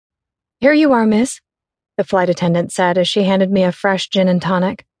"Here you are, miss," the flight attendant said as she handed me a fresh gin and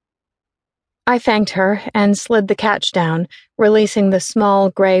tonic. I thanked her and slid the catch down, releasing the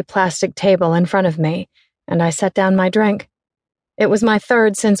small gray plastic table in front of me, and I set down my drink. It was my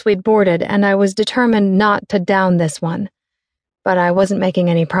third since we'd boarded, and I was determined not to down this one. But I wasn't making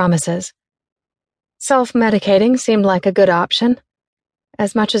any promises. Self-medicating seemed like a good option.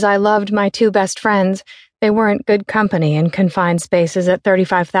 As much as I loved my two best friends, they weren't good company in confined spaces at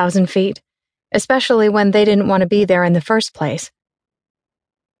 35,000 feet, especially when they didn't want to be there in the first place.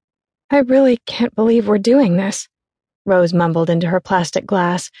 "I really can't believe we're doing this," Rose mumbled into her plastic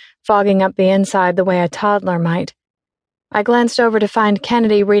glass, fogging up the inside the way a toddler might. I glanced over to find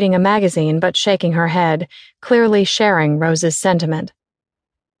Kennedy reading a magazine but shaking her head, clearly sharing Rose's sentiment.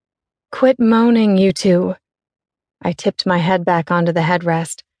 "Quit moaning, you two." I tipped my head back onto the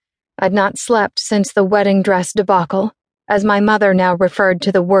headrest. I'd not slept since the wedding dress debacle, as my mother now referred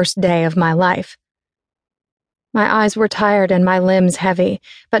to the worst day of my life. My eyes were tired and my limbs heavy,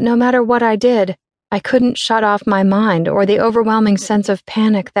 but no matter what I did, I couldn't shut off my mind or the overwhelming sense of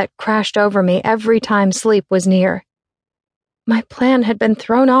panic that crashed over me every time sleep was near. My plan had been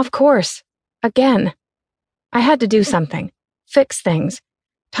thrown off course. Again. I had to do something. Fix things.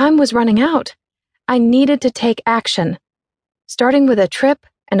 Time was running out. I needed to take action. Starting with a trip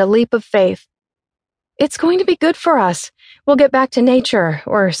and a leap of faith. "It's going to be good for us. We'll get back to nature,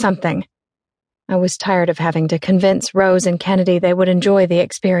 or something." I was tired of having to convince Rose and Kennedy they would enjoy the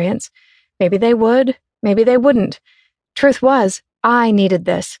experience. Maybe they would, maybe they wouldn't. Truth was, I needed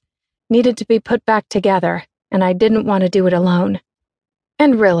this. Needed to be put back together, and I didn't want to do it alone.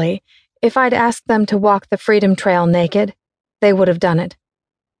 And really, if I'd asked them to walk the Freedom Trail naked, they would have done it.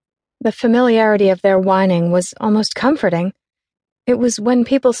 The familiarity of their whining was almost comforting. It was when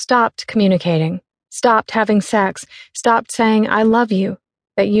people stopped communicating, stopped having sex, stopped saying "I love you,"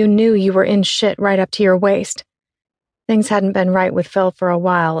 that you knew you were in shit right up to your waist. Things hadn't been right with Phil for a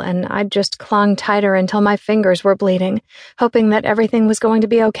while, and I'd just clung tighter until my fingers were bleeding, hoping that everything was going to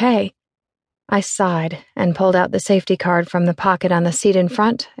be okay. I sighed and pulled out the safety card from the pocket on the seat in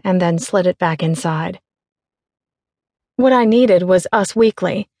front and then slid it back inside. What I needed was Us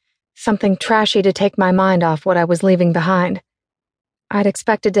Weekly, something trashy to take my mind off what I was leaving behind. I'd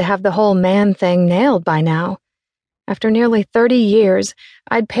expected to have the whole man thing nailed by now. After nearly 30 years,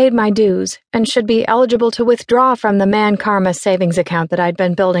 I'd paid my dues and should be eligible to withdraw from the Man Karma savings account that I'd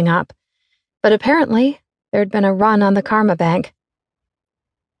been building up. But apparently, there'd been a run on the Karma Bank.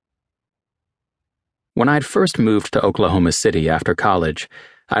 When I'd first moved to Oklahoma City after college,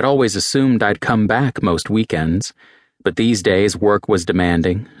 I'd always assumed I'd come back most weekends, but these days work was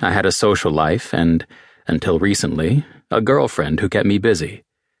demanding, I had a social life, and, until recently, a girlfriend who kept me busy.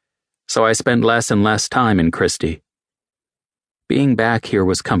 So I spent less and less time in Christie. Being back here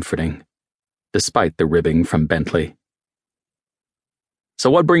was comforting, despite the ribbing from Bentley. "So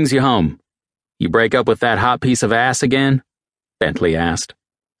what brings you home? You break up with that hot piece of ass again?" Bentley asked.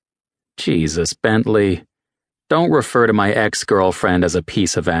 "Jesus, Bentley, don't refer to my ex-girlfriend as a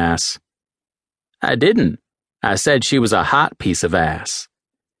piece of ass." "I didn't. I said she was a hot piece of ass."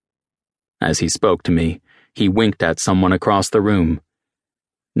 As he spoke to me, he winked at someone across the room.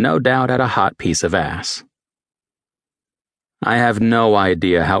 No doubt at a hot piece of ass. "I have no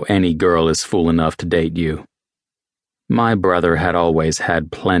idea how any girl is fool enough to date you. My brother had always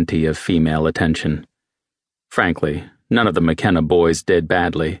had plenty of female attention. Frankly, none of the McKenna boys did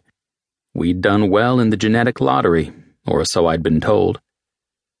badly. We'd done well in the genetic lottery, or so I'd been told.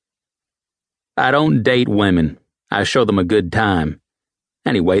 I don't date women. I show them a good time.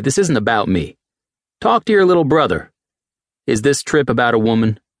 Anyway, this isn't about me. Talk to your little brother. Is this trip about a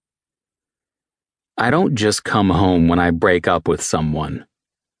woman?" "I don't just come home when I break up with someone."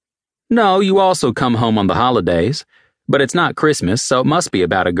 "No, you also come home on the holidays, but it's not Christmas, so it must be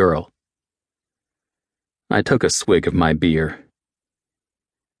about a girl." I took a swig of my beer.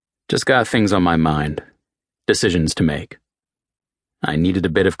 Just got things on my mind, decisions to make. I needed a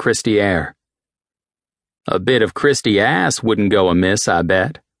bit of Christie air. "A bit of Christie ass wouldn't go amiss, I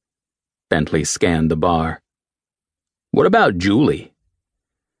bet." Bentley scanned the bar. "What about Julie?"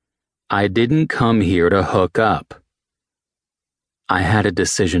 "I didn't come here to hook up." I had a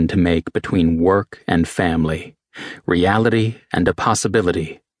decision to make between work and family, reality and a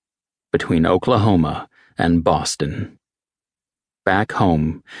possibility, between Oklahoma and Boston. Back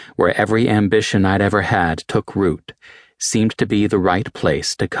home, where every ambition I'd ever had took root, seemed to be the right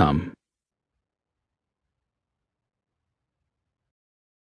place to come.